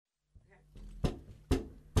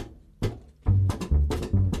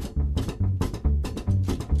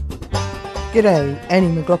G'day,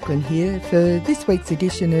 Annie McLaughlin here for this week's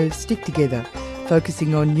edition of Stick Together,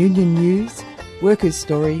 focusing on union news, workers'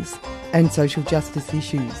 stories and social justice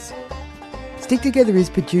issues. Stick Together is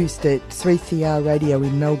produced at 3CR Radio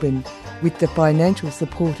in Melbourne with the financial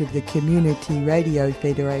support of the Community Radio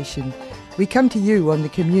Federation. We come to you on the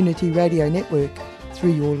Community Radio Network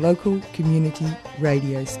through your local community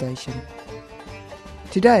radio station.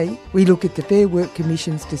 Today, we look at the Fair Work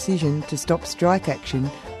Commission's decision to stop strike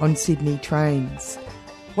action on Sydney trains.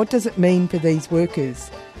 What does it mean for these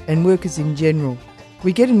workers and workers in general?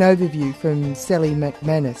 We get an overview from Sally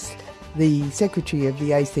McManus, the Secretary of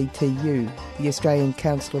the ACTU, the Australian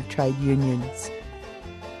Council of Trade Unions.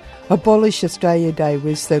 Abolish Australia Day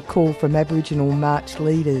was the call from Aboriginal March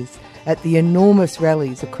leaders at the enormous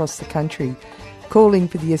rallies across the country, calling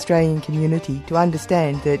for the Australian community to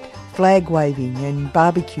understand that flag waving and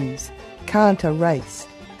barbecues can't erase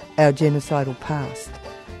our genocidal past.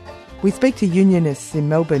 We speak to unionists in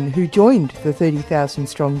Melbourne who joined the 30,000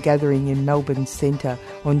 strong gathering in Melbourne Centre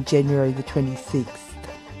on January the 26th.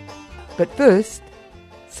 But first,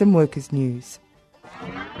 some workers' news.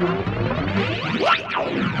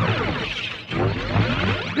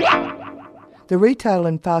 The Retail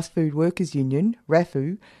and Fast Food Workers Union,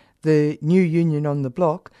 RAFU, the new union on the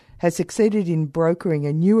block, has succeeded in brokering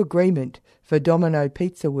a new agreement for Domino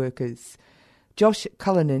pizza workers. Josh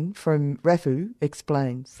Cullinan from RAFU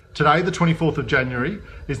explains. Today, the 24th of January,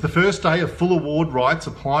 is the first day of full award rights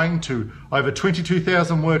applying to over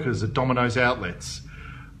 22,000 workers at Domino's outlets.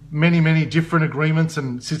 Many different agreements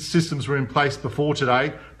and systems were in place before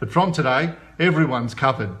today, but from today, everyone's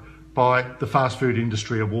covered by the Fast Food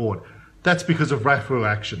Industry Award. That's because of RAFU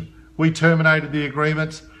action. We terminated the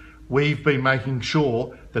agreement. We've been making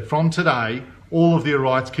sure that from today, all of their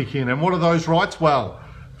rights kick in. And what are those rights? Well,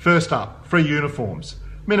 first up, free uniforms.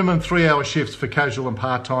 Minimum 3-hour shifts for casual and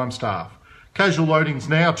part-time staff. Casual loading's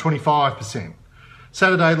now 25%.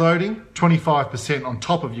 Saturday loading, 25% on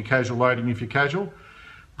top of your casual loading if you're casual.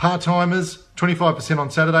 Part-timers, 25% on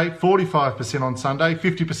Saturday, 45% on Sunday,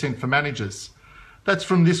 50% for managers. That's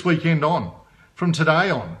from this weekend on. From today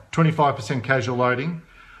on, 25% casual loading.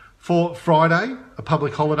 For Friday, a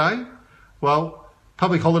public holiday, well,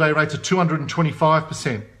 public holiday rates are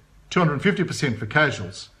 225%, 250% for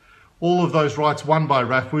casuals. All of those rights won by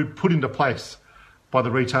RAFU put into place by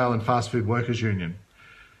the Retail and Fast Food Workers Union.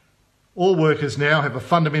 All workers now have a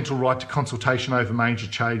fundamental right to consultation over major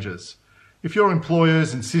changes. If your employer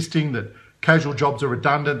is insisting that casual jobs are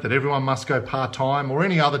redundant, that everyone must go part-time or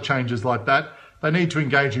any other changes like that, they need to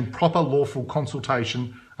engage in proper lawful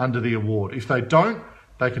consultation under the award. If they don't,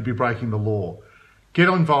 they could be breaking the law. Get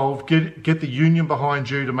involved, get the union behind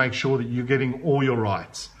you to make sure that you're getting all your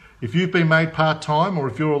rights. If you've been made part-time or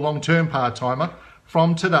if you're a long-term part-timer,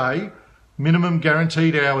 from today, minimum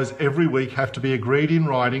guaranteed hours every week have to be agreed in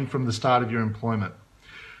writing from the start of your employment.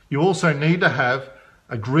 You also need to have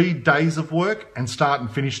agreed days of work and start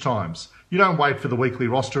and finish times. You don't wait for the weekly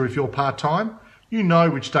roster if you're part-time. You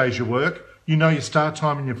know which days you work, you know your start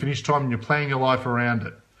time and your finish time, and you're planning your life around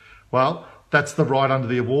it. Well, that's the right under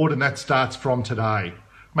the award, and that starts from today.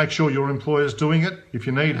 Make sure your employer's doing it. If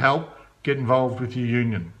you need help, get involved with your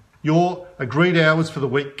union. Your agreed hours for the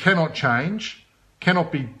week cannot change,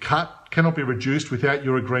 cannot be cut, cannot be reduced without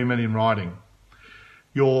your agreement in writing.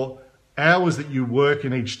 Your hours that you work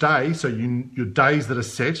in each day, so your days that are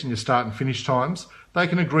set and your start and finish times, they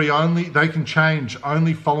can change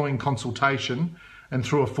only following consultation and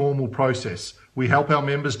through a formal process. We help our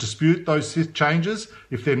members dispute those changes.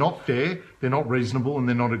 If they're not fair, they're not reasonable and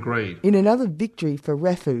they're not agreed. In another victory for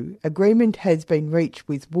RAFU, agreement has been reached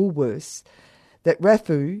with Woolworths that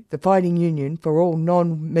RAFU, the fighting union for all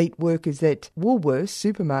non-meat workers at Woolworths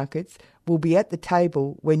supermarkets, will be at the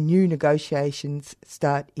table when new negotiations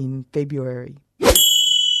start in February.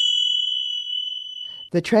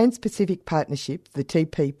 The Trans-Pacific Partnership, the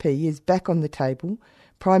TPP, is back on the table.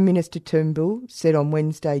 Prime Minister Turnbull said on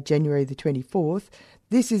Wednesday, January the 24th,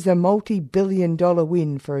 this is a multi-billion-dollar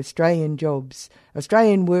win for Australian jobs.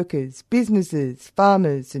 Australian workers, businesses,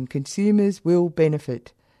 farmers and consumers will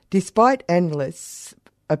benefit. Despite analysts'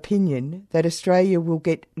 opinion that Australia will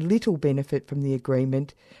get little benefit from the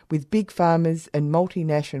agreement, with big farmers and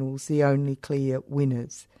multinationals the only clear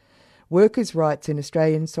winners. Workers' rights and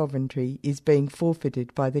Australian sovereignty is being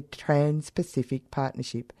forfeited by the Trans-Pacific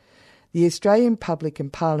Partnership. The Australian public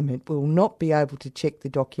and Parliament will not be able to check the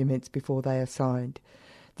documents before they are signed.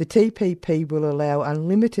 The TPP will allow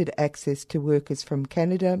unlimited access to workers from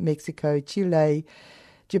Canada, Mexico, Chile,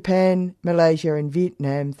 Japan, Malaysia and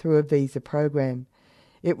Vietnam through a visa program.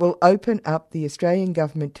 It will open up the Australian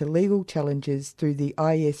government to legal challenges through the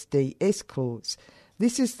ISDS clause.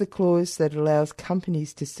 This is the clause that allows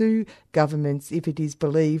companies to sue governments if it is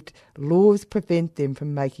believed laws prevent them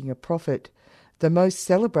from making a profit. The most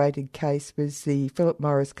celebrated case was the Philip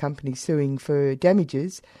Morris company suing for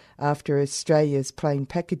damages after Australia's plain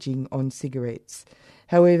packaging on cigarettes.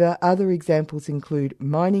 However, other examples include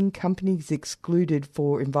mining companies excluded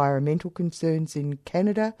for environmental concerns in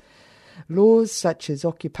Canada. Laws such as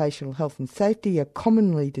occupational health and safety are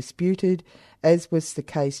commonly disputed, as was the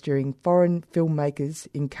case during foreign filmmakers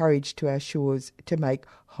encouraged to our shores to make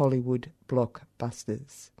Hollywood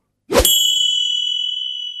blockbusters.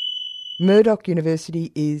 Murdoch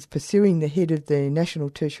University is pursuing the head of the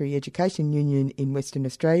National Tertiary Education Union in Western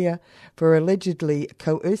Australia for allegedly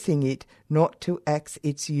coercing it not to axe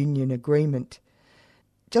its union agreement.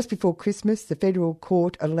 Just before Christmas, the Federal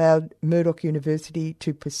Court allowed Murdoch University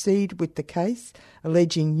to proceed with the case,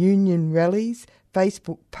 alleging union rallies,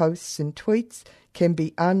 Facebook posts and tweets can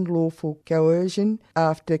be unlawful coercion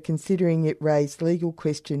after considering it raised legal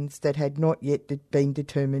questions that had not yet been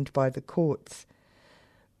determined by the courts.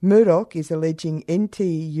 Murdoch is alleging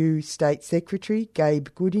NTEU State Secretary Gabe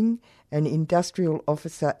Gooding and Industrial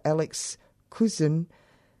Officer Alex Cousin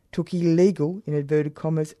took illegal, in inverted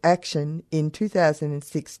commas, action in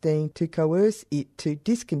 2016 to coerce it to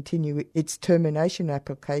discontinue its termination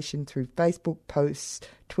application through Facebook posts,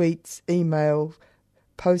 tweets, email,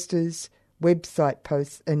 posters, website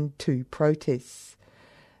posts and 2 protests.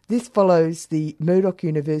 This follows the Murdoch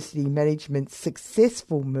University management's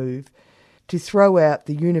successful move to throw out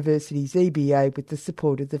the university's EBA with the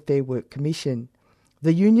support of the Fair Work Commission.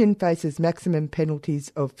 The union faces maximum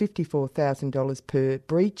penalties of $54,000 per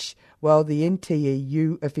breach, while the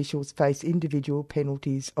NTEU officials face individual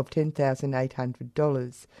penalties of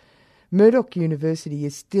 $10,800. Murdoch University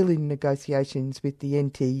is still in negotiations with the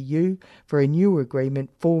NTEU for a new agreement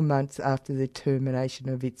 4 months after the termination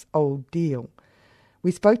of its old deal.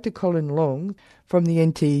 We spoke to Colin Long from the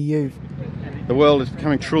NTEU. The world is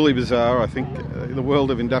becoming truly bizarre, I think, the world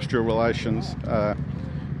of industrial relations,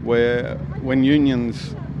 where when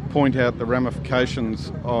unions point out the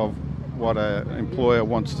ramifications of what an employer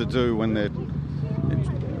wants to do when they're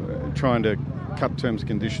trying to cut terms and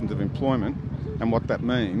conditions of employment and what that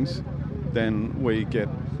means, then we get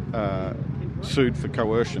sued for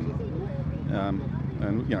coercion.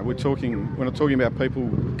 And you know, we're not talking about people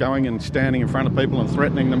going and standing in front of people and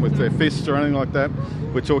threatening them with their fists or anything like that.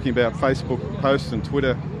 We're talking about Facebook posts and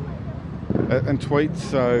Twitter and tweets.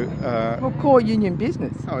 So, well, core union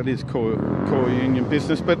business. Oh, it is core union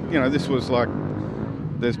business. But you know, this was like,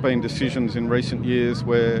 there's been decisions in recent years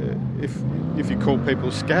where if you call people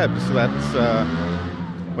scabs, that's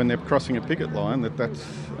when they're crossing a picket line. That's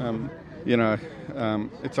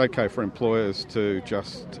it's okay for employers to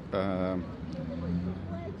just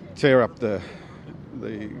tear up an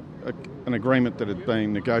agreement that had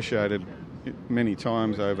been negotiated many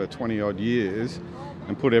times over 20-odd years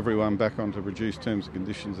and put everyone back onto reduced terms and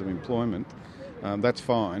conditions of employment. That's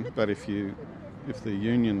fine, but if the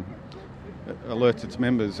union alerts its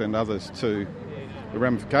members and others to the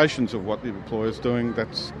ramifications of what the employer's doing,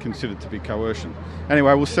 that's considered to be coercion.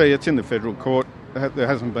 Anyway, we'll see. It's in the federal court. There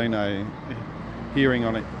hasn't been a hearing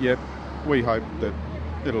on it yet. We hope that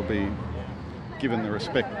it'll be given the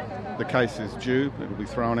respect the case is due. It'll be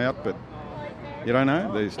thrown out, but you don't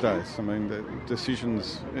know these days. I mean, the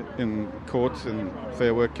decisions in courts and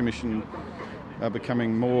Fair Work Commission are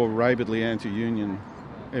becoming more rabidly anti-union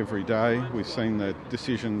every day. We've seen the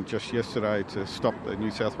decision just yesterday to stop the New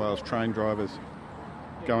South Wales train drivers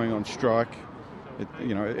going on strike.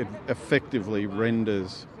 It effectively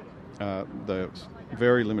renders the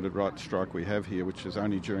very limited right to strike we have here, which is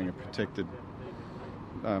only during a protected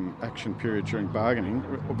action period during bargaining,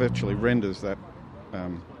 virtually renders that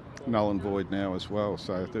null and void now as well.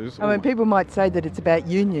 So there's. I mean, people might say that it's about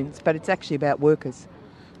unions, but it's actually about workers.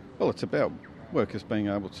 Well, it's about workers being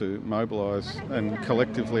able to mobilise and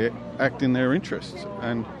collectively act in their interests.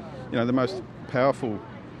 And you know, the most powerful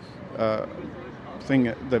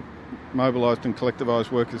thing that mobilised and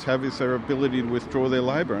collectivised workers have is their ability to withdraw their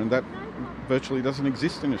labour, and that virtually doesn't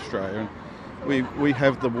exist in Australia. And we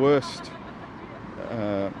have the worst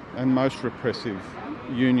and most repressive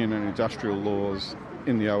union and industrial laws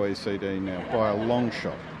in the OECD now by a long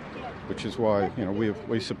shot, which is why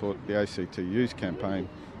we support the ACTU's campaign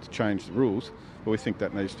to change the rules, but we think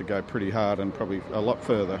that needs to go pretty hard and probably a lot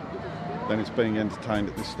further than it's being entertained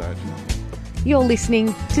at this stage. You're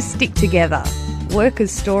listening to Stick Together,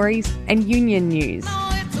 workers' stories and union news.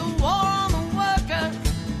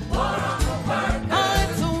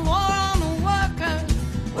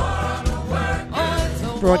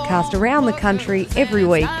 Broadcast around the country every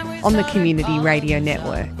week on the Community Radio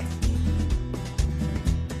Network.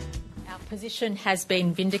 position has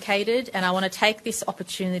been vindicated, and I want to take this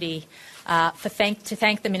opportunity to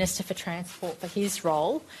thank the Minister for Transport for his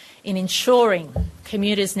role in ensuring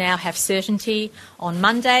commuters now have certainty on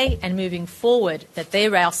Monday and moving forward that their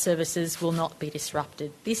rail services will not be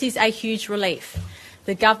disrupted. This is a huge relief.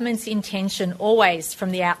 The government's intention always from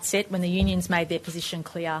the outset, when the unions made their position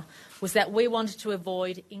clear, was that we wanted to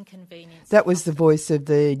avoid inconvenience. That was the voice of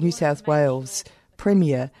the New South Wales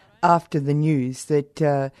Premier after the news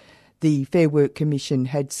that the Fair Work Commission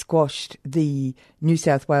had squashed the New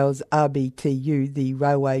South Wales RBTU, the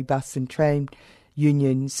Railway, Bus and Tram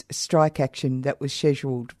Union's strike action that was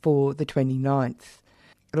scheduled for the 29th.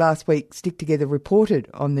 Last week, Stick Together reported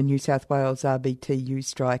on the New South Wales RBTU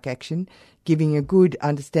strike action, giving a good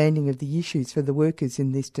understanding of the issues for the workers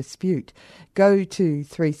in this dispute. Go to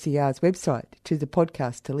 3CR's website, to the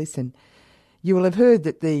podcast to listen. You will have heard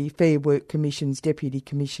that the Fair Work Commission's Deputy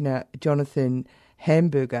Commissioner, Jonathan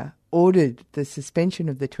Hamburger, ordered the suspension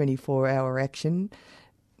of the 24-hour action,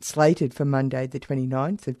 slated for Monday the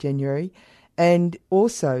 29th of January, and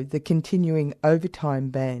also the continuing overtime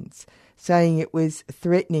bans, saying it was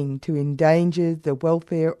threatening to endanger the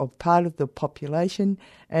welfare of part of the population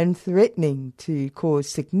and threatening to cause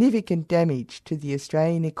significant damage to the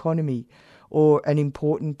Australian economy or an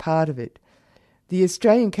important part of it. The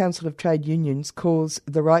Australian Council of Trade Unions calls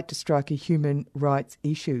the right to strike a human rights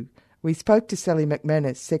issue. We spoke to Sally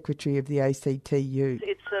McManus, Secretary of the ACTU.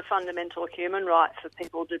 It's a fundamental human right for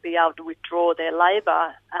people to be able to withdraw their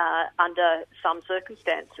labour under some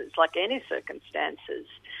circumstances, like any circumstances.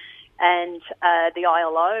 And the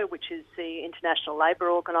ILO, which is the International Labour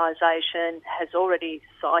Organisation, has already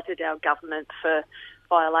cited our government for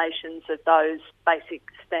violations of those basic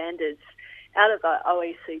standards. Out of the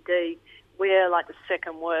OECD, we're like the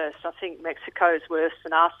second worst. I think Mexico's worse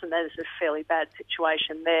than us, and there's a fairly bad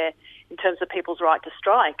situation there in terms of people's right to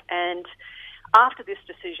strike. And after this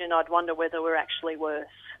decision, I'd wonder whether we're actually worse,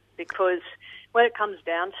 because when it comes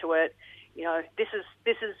down to it, you know, this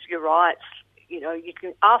is your rights. You know, you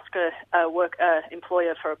can ask a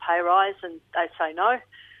employer for a pay rise and they say no.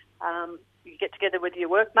 You get together with your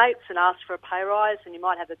workmates and ask for a pay rise and you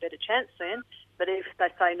might have a better chance then. But if they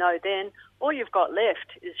say no then, all you've got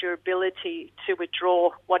left is your ability to withdraw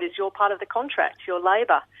what is your part of the contract, your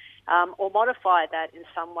labour, or modify that in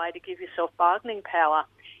some way to give yourself bargaining power.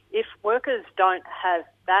 If workers don't have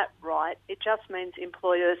that right, it just means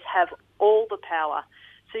employers have all the power.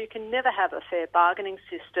 So you can never have a fair bargaining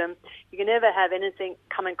system. You can never have anything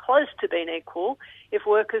coming close to being equal if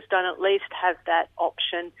workers don't at least have that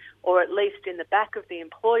option, or at least in the back of the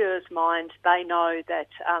employer's mind, they know that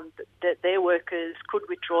that their workers could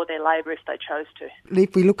withdraw their labour if they chose to.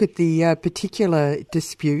 If we look at the particular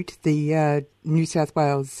dispute, the New South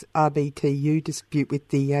Wales RBTU dispute with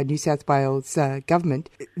the New South Wales government,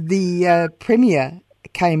 the Premier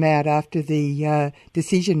came out after the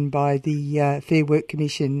decision by the Fair Work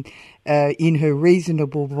Commission in her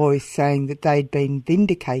reasonable voice saying that they'd been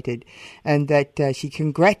vindicated and that she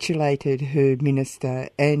congratulated her minister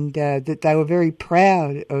and that they were very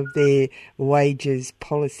proud of their wages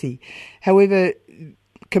policy. However,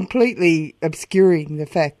 completely obscuring the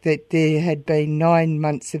fact that there had been 9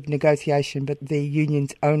 months of negotiation, but the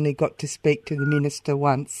unions only got to speak to the minister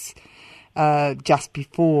once just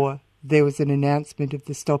before there was an announcement of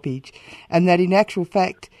the stoppage, and that in actual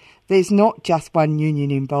fact there's not just one union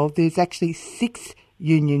involved, there's actually 6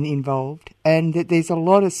 unions involved, and that there's a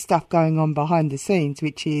lot of stuff going on behind the scenes,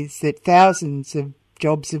 which is that thousands of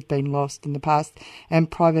jobs have been lost in the past and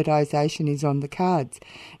privatisation is on the cards.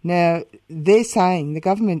 Now, they're saying, the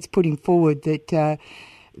government's putting forward that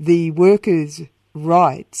the workers'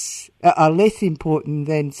 rights are less important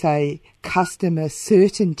than, say, customer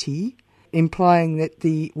certainty, implying that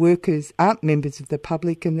the workers aren't members of the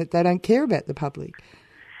public and that they don't care about the public.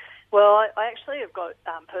 Well, I actually have got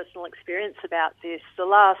personal experience about this. The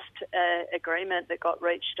last agreement that got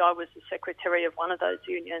reached, I was the secretary of one of those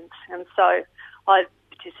unions, and so I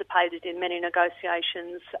participated in many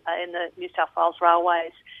negotiations in the New South Wales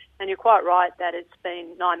Railways. And you're quite right that it's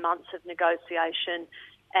been 9 months of negotiation,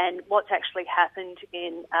 and what's actually happened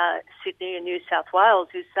in Sydney and New South Wales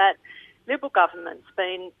is that Liberal government's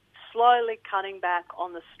been slowly cutting back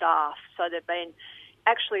on the staff. So they've been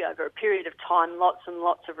actually over a period of time lots and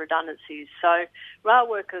lots of redundancies. So rail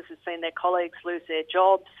workers have seen their colleagues lose their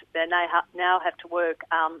jobs. They now have to work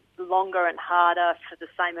longer and harder for the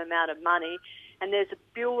same amount of money. And there's a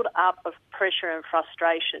build-up of pressure and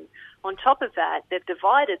frustration. On top of that, they've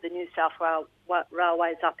divided the New South Wales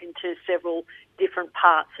Railways up into several different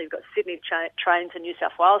parts. So you've got Sydney trains and New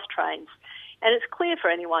South Wales trains. And it's clear for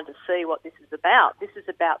anyone to see what this is about. This is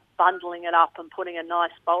about bundling it up and putting a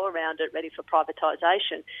nice bow around it, ready for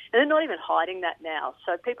privatisation. And they're not even hiding that now,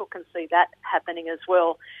 so people can see that happening as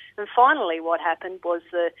well. And finally, what happened was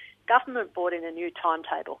the government brought in a new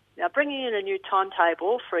timetable. Now, bringing in a new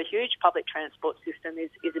timetable for a huge public transport system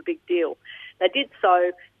is a big deal. They did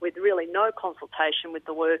so with really no consultation with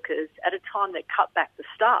the workers at a time that cut back the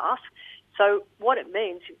staff. So what it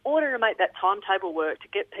means, in order to make that timetable work, to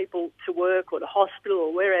get people to work or to hospital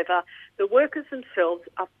or wherever, the workers themselves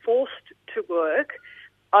are forced to work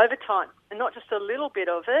overtime, and not just a little bit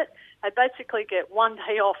of it. They basically get 1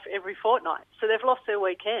 day off every fortnight. So they've lost their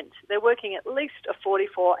weekend. They're working at least a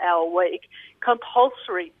 44-hour week,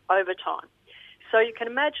 compulsory overtime. So you can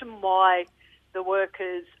imagine why the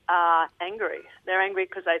workers are angry. They're angry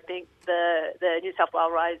because they think the New South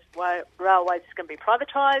Wales Railways is going to be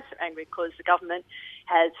privatised. They're angry because the government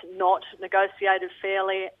has not negotiated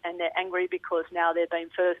fairly, and they're angry because now they're being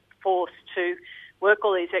forced to work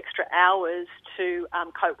all these extra hours to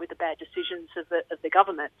cope with the bad decisions of the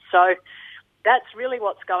government. So that's really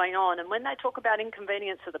what's going on. And when they talk about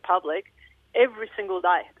inconvenience of the public, every single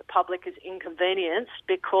day the public is inconvenienced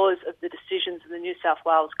because of the decisions of the New South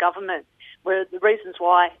Wales government, where the reasons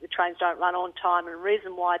why the trains don't run on time and the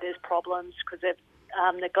reason why there's problems because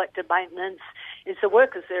they've neglected maintenance is the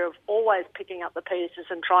workers there are always picking up the pieces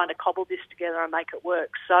and trying to cobble this together and make it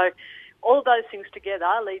work. So all of those things together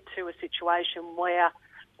lead to a situation where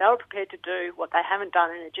they were prepared to do what they haven't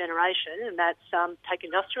done in a generation, and that's take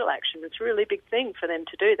industrial action. It's a really big thing for them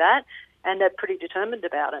to do that, and they're pretty determined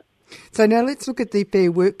about it. So now let's look at the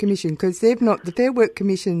Fair Work Commission, because the Fair Work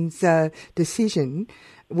Commission's decision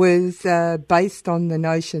was based on the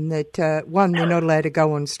notion that, one, they're not allowed to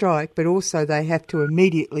go on strike, but also they have to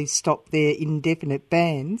immediately stop their indefinite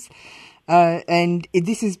bans. And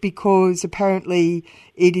this is because apparently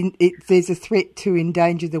there's a threat to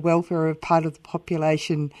endanger the welfare of part of the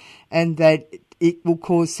population, and that it will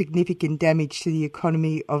cause significant damage to the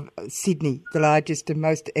economy of Sydney, the largest and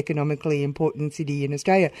most economically important city in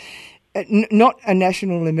Australia. Not a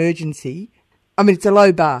national emergency. I mean, it's a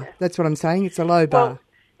low bar. That's what I'm saying. It's a low bar. Well,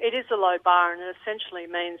 it is a low bar, and it essentially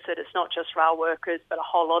means that it's not just rail workers, but a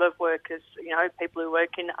whole lot of workers, people who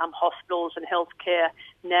work in hospitals and healthcare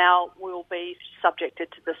now will be subjected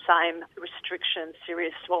to the same restrictions,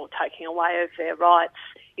 taking away of their rights.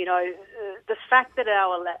 The fact that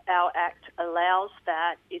our Act allows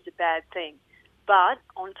that is a bad thing. But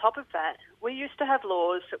on top of that, we used to have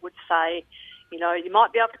laws that would say, you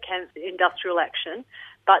might be able to cancel industrial action,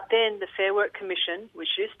 but then the Fair Work Commission,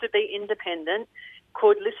 which used to be independent,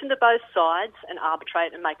 could listen to both sides and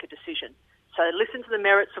arbitrate and make a decision. So listen to the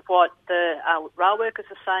merits of what the rail workers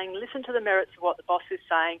are saying, listen to the merits of what the boss is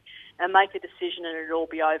saying, and make a decision, and it'll all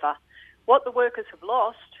be over. What the workers have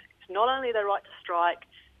lost is not only their right to strike,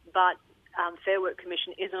 but Fair Work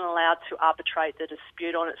Commission isn't allowed to arbitrate the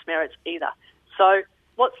dispute on its merits either. So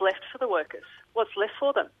what's left for the workers? What's left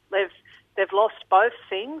for them? They've lost both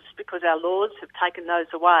things because our laws have taken those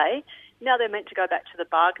away. Now they're meant to go back to the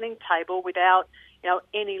bargaining table without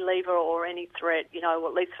any lever or any threat,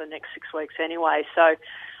 at least for the next 6 weeks anyway. So,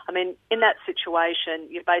 in that situation,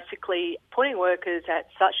 you're basically putting workers at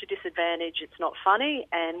such a disadvantage. It's not funny,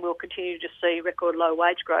 and we'll continue to see record low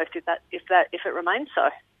wage growth if it remains so.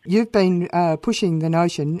 You've been pushing the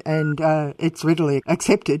notion, and it's readily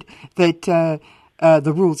accepted, that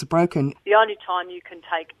the rules are broken. The only time you can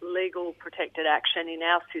take legal protected action in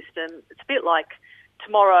our system, it's a bit like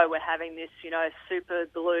tomorrow we're having this, super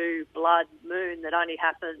blue blood moon that only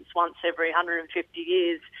happens once every 150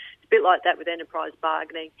 years. It's a bit like that with enterprise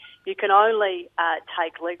bargaining. You can only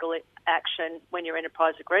take legal action when your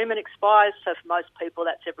enterprise agreement expires. So for most people,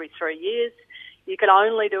 that's every 3 years. You can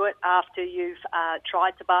only do it after you've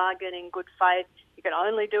tried to bargain in good faith. You can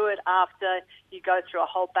only do it after you go through a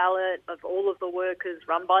whole ballot of all of the workers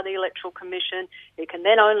run by the Electoral Commission. You can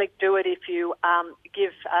then only do it if you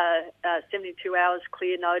give 72 hours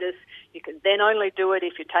clear notice. You can then only do it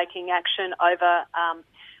if you're taking action over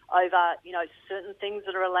certain things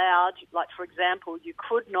that are allowed. Like, for example, you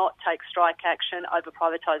could not take strike action over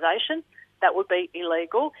privatisation. That would be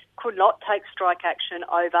illegal. Could not take strike action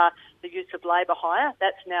over the use of labour hire.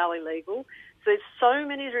 That's now illegal. So there's so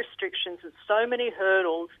many restrictions and so many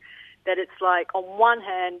hurdles that it's like, on one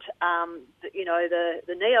hand,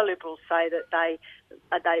 the neoliberals say that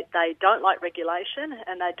they don't like regulation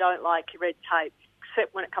and they don't like red tape,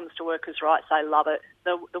 except when it comes to workers' rights, they love it.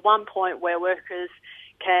 The one point where workers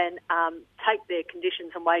can take their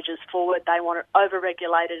conditions and wages forward, they want it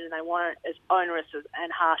over-regulated and they want it as onerous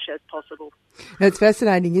and harsh as possible. Now, it's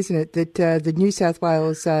fascinating, isn't it, that the New South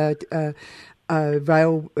Wales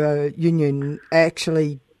rail union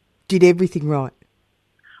actually did everything right?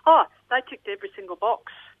 Oh, they ticked every single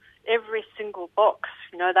box. Every single box.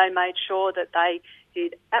 You know, they made sure that they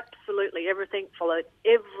did absolutely everything, followed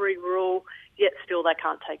every rule, yet still they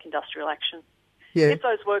can't take industrial action. Yeah. If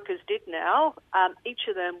those workers did now, each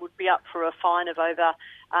of them would be up for a fine of over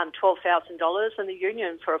 $12,000 and the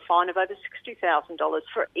union for a fine of over $60,000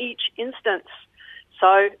 for each instance.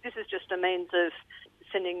 So this is just a means of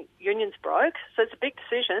sending unions broke. So it's a big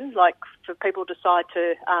decision, like for people to decide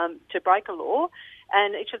to break a law,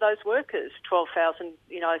 and each of those workers,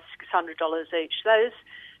 $12,600 each.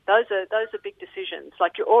 Those are big decisions.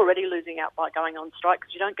 Like, you're already losing out by going on strike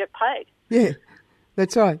because you don't get paid. Yeah,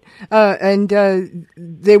 that's right. And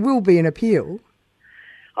there will be an appeal.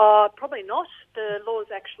 Probably not. The law is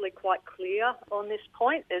actually quite clear on this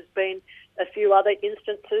point. There's been a few other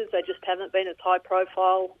instances. They just haven't been as high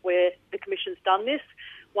profile where the Commission's done this.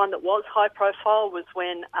 One that was high profile was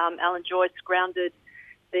when Alan Joyce grounded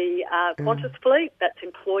the Qantas fleet. That's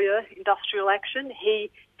employer industrial action. He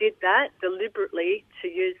did that deliberately to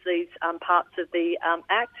use these parts of the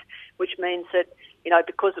Act, which means that,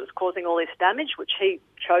 because it was causing all this damage, which he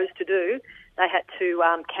chose to do, they had to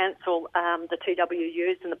cancel the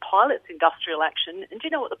TWUs and the pilots' industrial action. And do you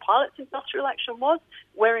know what the pilots' industrial action was?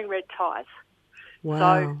 Wearing red ties. Wow.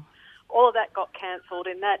 So all of that got cancelled.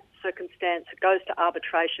 In that circumstance, it goes to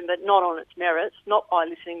arbitration, but not on its merits, not by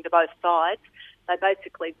listening to both sides. They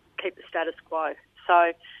basically keep the status quo.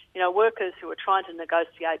 So, workers who are trying to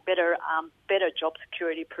negotiate better job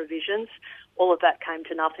security provisions, all of that came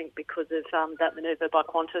to nothing because of that manoeuvre by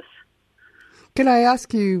Qantas. Can I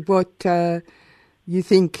ask you what you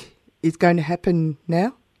think is going to happen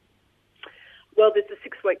now? Well, there's a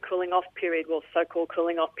 6-week cooling off period, so-called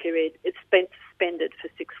cooling off period. It's been suspended for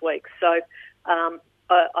 6 weeks. So I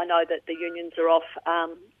know that the unions are off,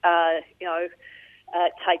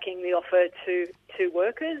 taking the offer to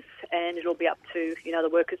workers, and it'll be up to, the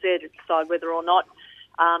workers there to decide whether or not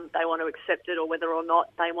they want to accept it or whether or not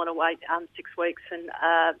they want to wait 6 weeks and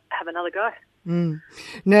have another go. Mm.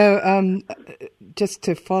 Now, just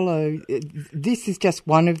to follow, this is just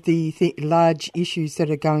one of the large issues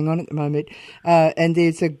that are going on at the moment, and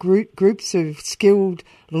there's groups of skilled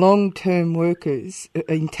long-term workers,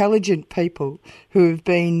 intelligent people who have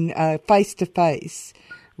been face to face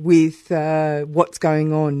with what's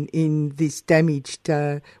going on in this damaged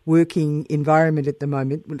working environment at the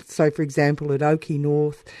moment. So, for example, at Oakey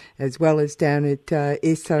North, as well as down at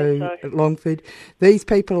Esso at Longford, these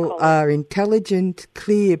people are intelligent,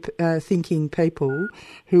 clear thinking people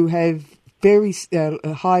who have very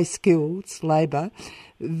high skills, labour.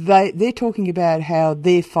 They're talking about how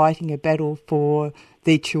they're fighting a battle for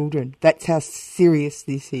their children. That's how serious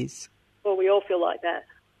this is. Well, we all feel like that.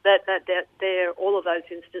 That there, all of those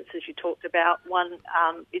instances you talked about, one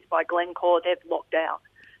is by Glencore. They've locked out.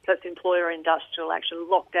 So it's employer industrial action,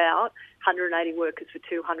 locked out 180 workers for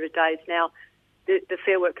 200 days. Now, the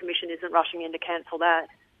Fair Work Commission isn't rushing in to cancel that,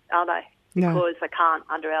 are they? No. Because they can't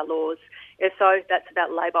under our laws. So that's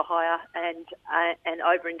about labour hire, and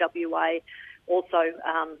over in WA, also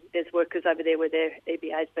there's workers over there where their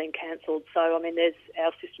EBA's been cancelled. So, our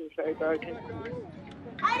system's very broken.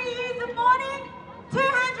 80 years of mourning,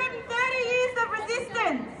 230 years of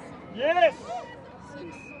resistance. Yes!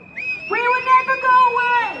 We will never go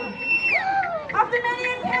away. After many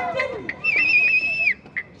attempted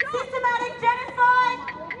systematic genocide,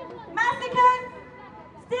 massacres,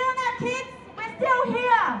 stealing our kids, we're still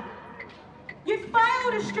here. You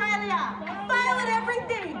failed, Australia. You failed at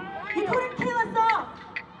everything. You couldn't kill us off.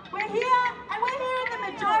 We're here, and we're here in the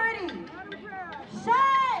majority.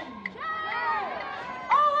 Shame!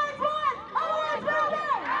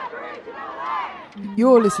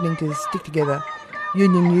 You're listening to Stick Together,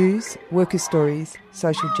 union news, worker stories,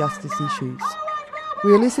 social justice issues.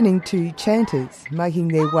 We are listening to chanters making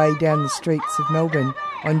their way down the streets of Melbourne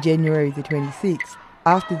on January the 26th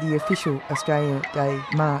after the official Australia Day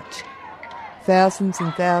march. Thousands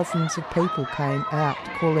and thousands of people came out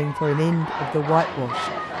calling for an end of the whitewash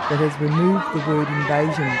that has removed the word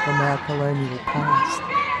invasion from our colonial past.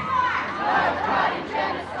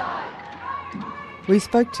 We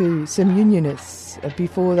spoke to some unionists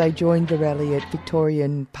before they joined the rally at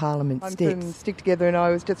Victorian Parliament Steps. I'm from Stick Together, and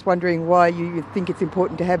I was just wondering why you think it's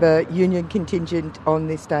important to have a union contingent on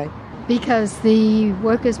this day. Because the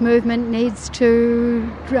workers' movement needs to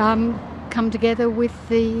come together with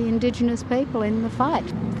the Indigenous people in the fight.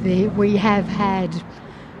 We have had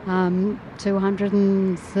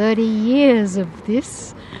 230 years of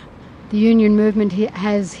this. The union movement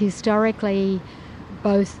has historically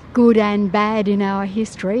both good and bad in our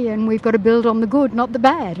history, and we've got to build on the good, not the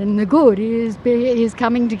bad. And the good is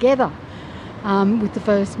coming together with the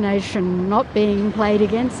First Nation not being played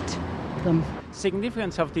against them.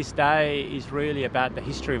 Significance of this day is really about the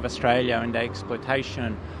history of Australia and the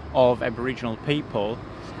exploitation of Aboriginal people.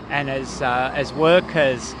 And as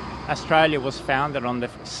workers, Australia was founded on the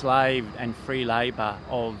slave and free labour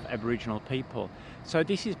of Aboriginal people. So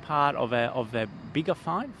this is part of a bigger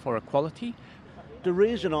fight for equality. The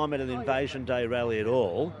reason I'm at an Invasion Day rally at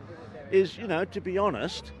all is, to be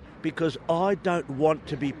honest, because I don't want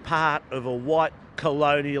to be part of a white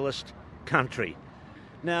colonialist country.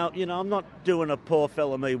 Now, I'm not doing a poor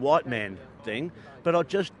fella me white man thing, but I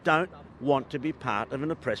just don't want to be part of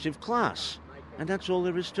an oppressive class. And that's all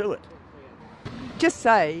there is to it. Just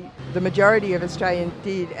say the majority of Australians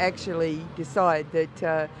did actually decide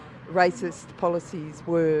that racist policies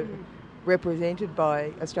were represented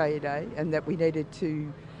by Australia Day and that we needed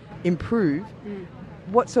to improve.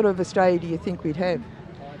 What sort of Australia do you think we'd have?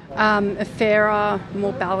 A fairer,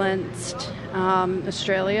 more balanced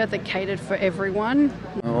Australia that catered for everyone.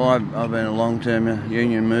 Well, I've been a long-term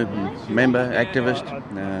union member, activist,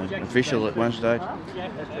 official at one stage.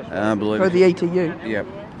 I believe for the ETU? Yep,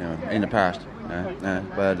 in the past.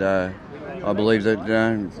 But I believe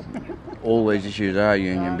that all these issues are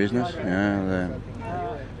union business. The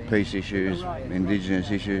peace issues,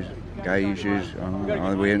 Indigenous issues, gay issues.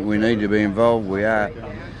 We need to be involved. We are,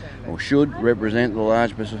 or should, represent the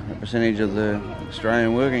large percentage of the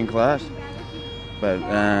Australian working class. But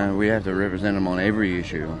we have to represent them on every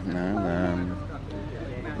issue.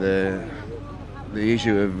 The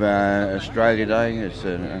issue of Australia Day, it's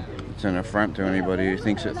an affront to anybody who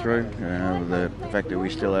thinks it through. The fact that we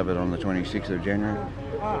still have it on the 26th of January.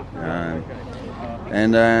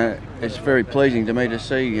 And it's very pleasing to me to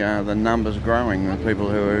see the numbers growing of people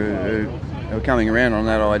who are coming around on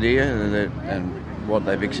that idea and what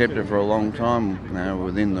they've accepted for a long time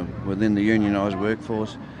within the unionised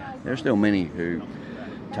workforce. There are still many who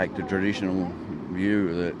take the traditional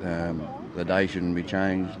view that the day shouldn't be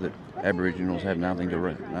changed, that Aboriginals have nothing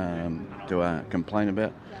to complain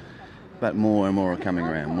about. But more and more are coming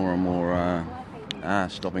around. More and more are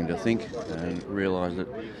stopping to think and realise that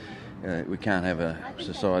we can't have a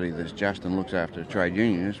society that's just and looks after trade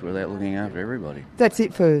unionists without looking after everybody. That's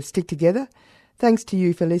it for Stick Together. Thanks to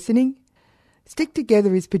you for listening. Stick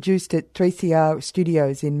Together is produced at 3CR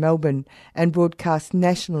Studios in Melbourne and broadcast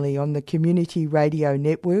nationally on the Community Radio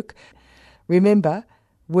Network. Remember,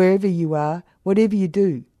 wherever you are, whatever you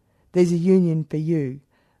do, there's a union for you.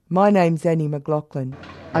 My name's Annie McLaughlin.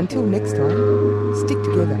 Until next time, stick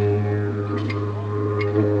together.